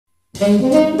Here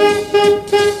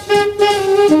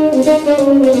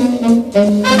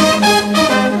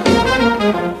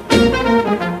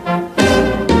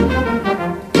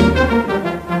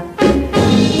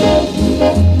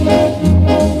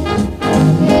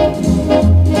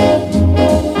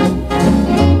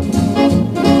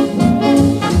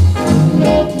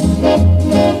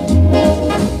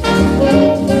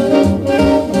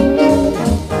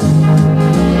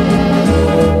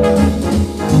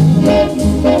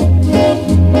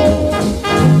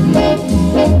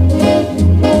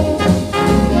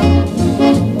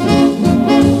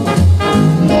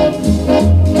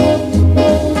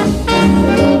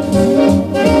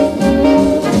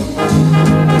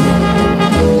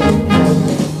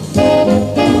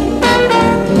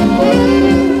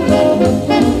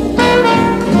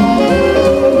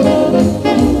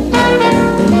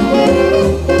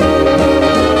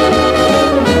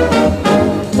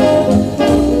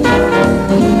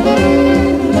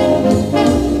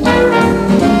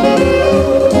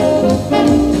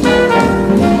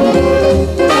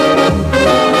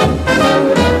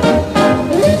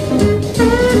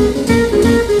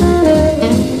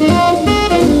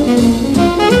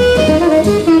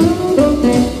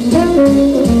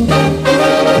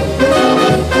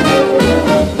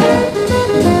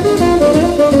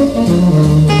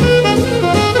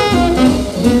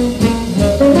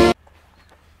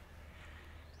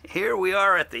we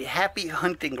are at the happy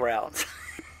hunting grounds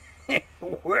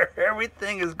where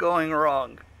everything is going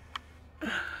wrong.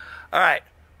 Alright,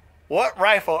 what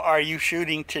rifle are you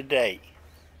shooting today?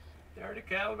 30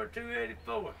 caliber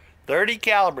 284. 30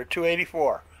 caliber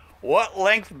 284. What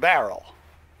length barrel?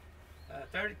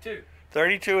 32.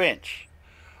 32 inch.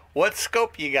 What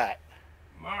scope you got?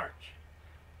 March.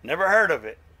 Never heard of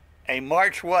it. A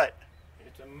March what?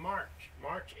 It's a March.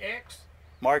 March X.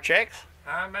 March X?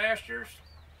 High Masters.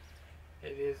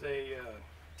 It is a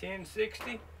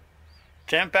 1060.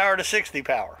 10 power to 60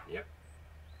 power. Yep.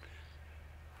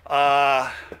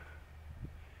 How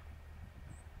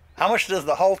much does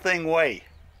the whole thing weigh?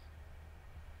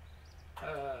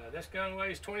 This gun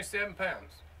weighs 27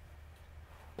 pounds.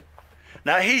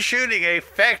 Now he's shooting a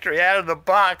factory out of the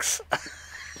box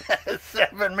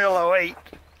 7mm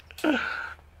 08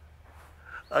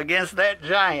 against that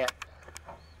giant.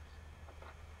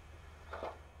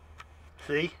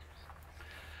 See?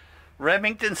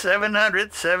 Remington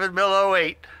 700 7mm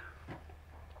 08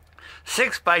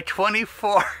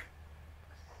 6x24.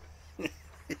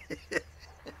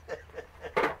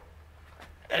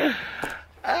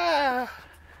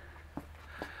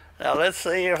 Now let's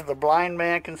see if the blind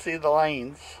man can see the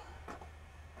lanes.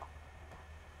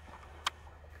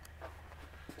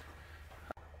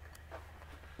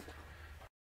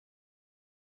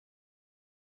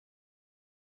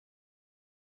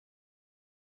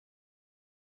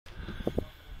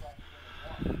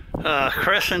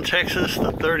 Crescent, Texas,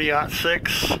 the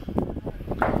 30-06,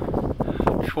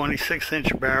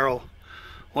 26-inch barrel,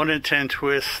 1 in 10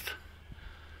 twist,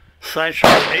 sight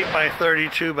shot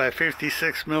 8x32 by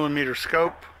 56mm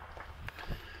scope,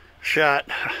 shot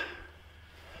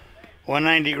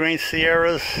 190 grain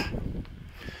Sierras,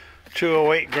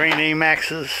 208 grain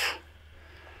AMAXs.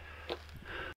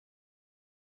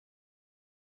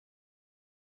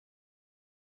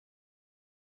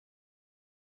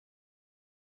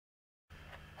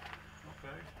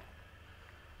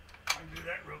 I can do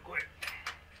that real quick.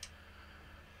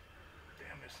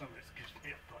 Damn, there's some of this gets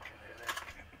me a fucking headache.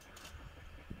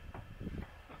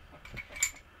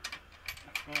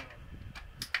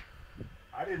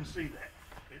 I didn't see that.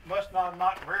 It must not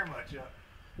knock very much up.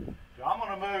 So I'm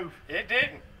going to move. It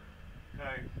didn't.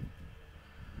 Okay.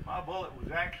 My bullet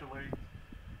was actually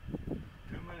 2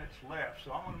 minutes left,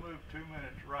 so I'm going to move 2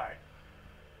 minutes right.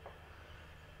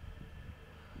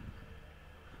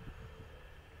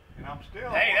 And I'm still.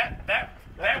 Hey,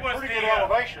 that was pretty the good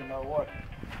elevation, though, wasn't it?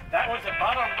 that was the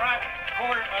bottom right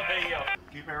corner of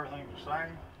the. Keep everything the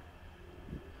same.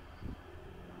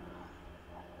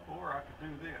 Or I could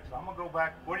do this. I'm gonna go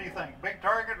back. What do you think? Big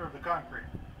target or the concrete?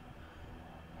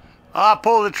 I'll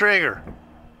pull the trigger.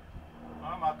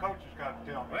 Well, my coach has got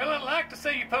to tell me. Well, I'd like to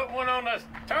see you put one on the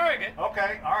target.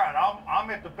 Okay, all right. I'm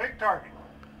at the big target.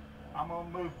 I'm gonna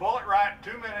move bullet right.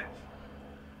 2 minutes.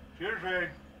 Shooter's ready.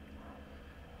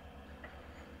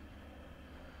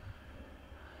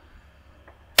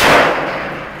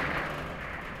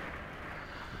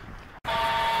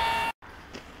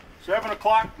 $7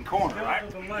 o'clock in corner, right?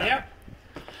 Yep.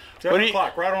 7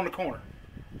 o'clock, right on the corner.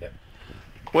 Yep.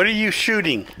 What are you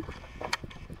shooting?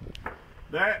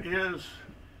 That is,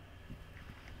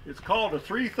 it's called a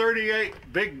 338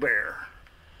 Big Bear.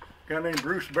 A guy named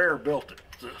Bruce Bear built it.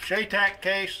 It's a Shaytac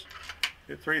case,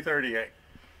 At 338.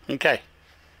 Okay.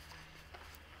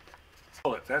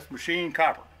 Bullets. That's machine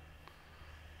copper.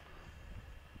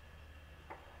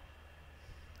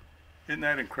 Isn't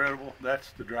that incredible?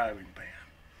 That's the driving band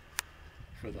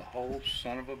for the whole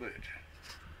son of a bitch.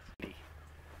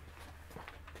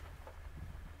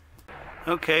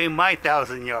 Okay, my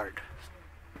 1,000 yard.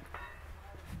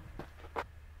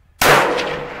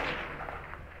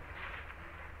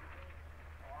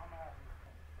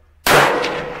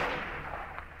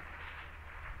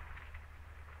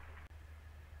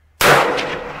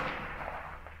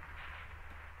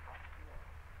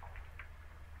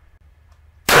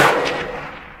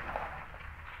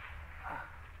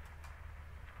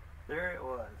 There it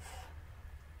was.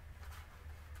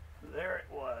 There it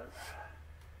was.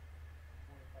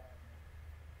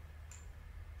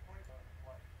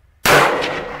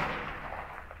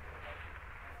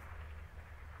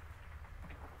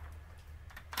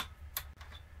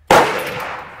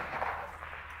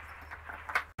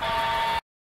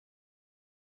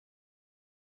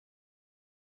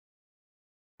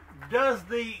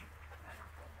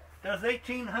 Does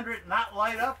 1800 not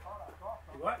light up?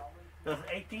 What? Does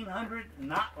 1800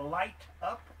 not light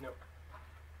up? No.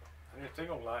 There's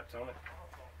single lights on it.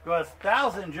 Because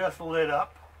 1,000 just lit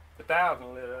up.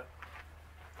 1,000 lit up.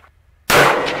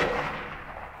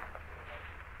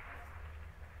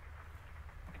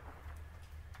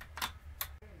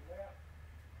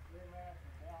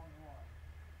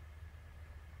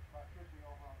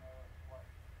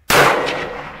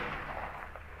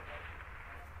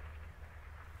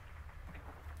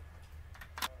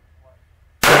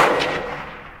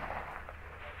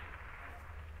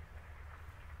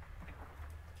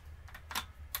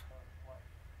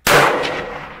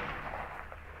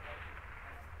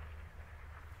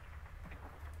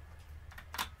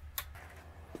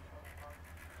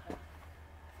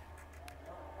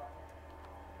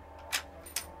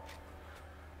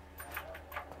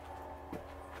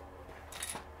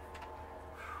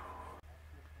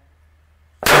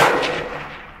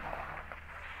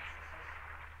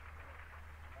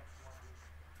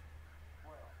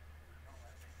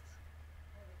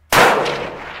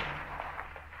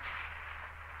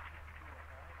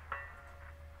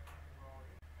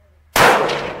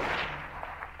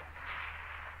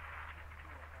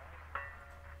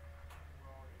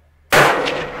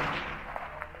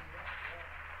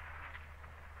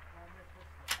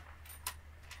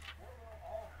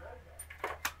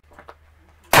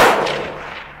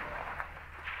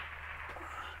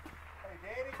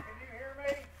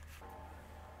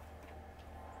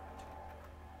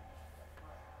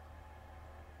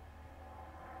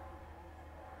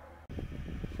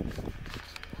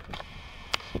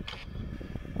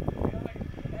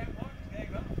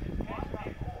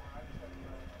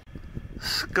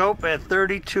 Scope at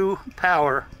 32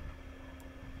 power.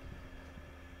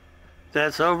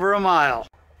 That's over a mile.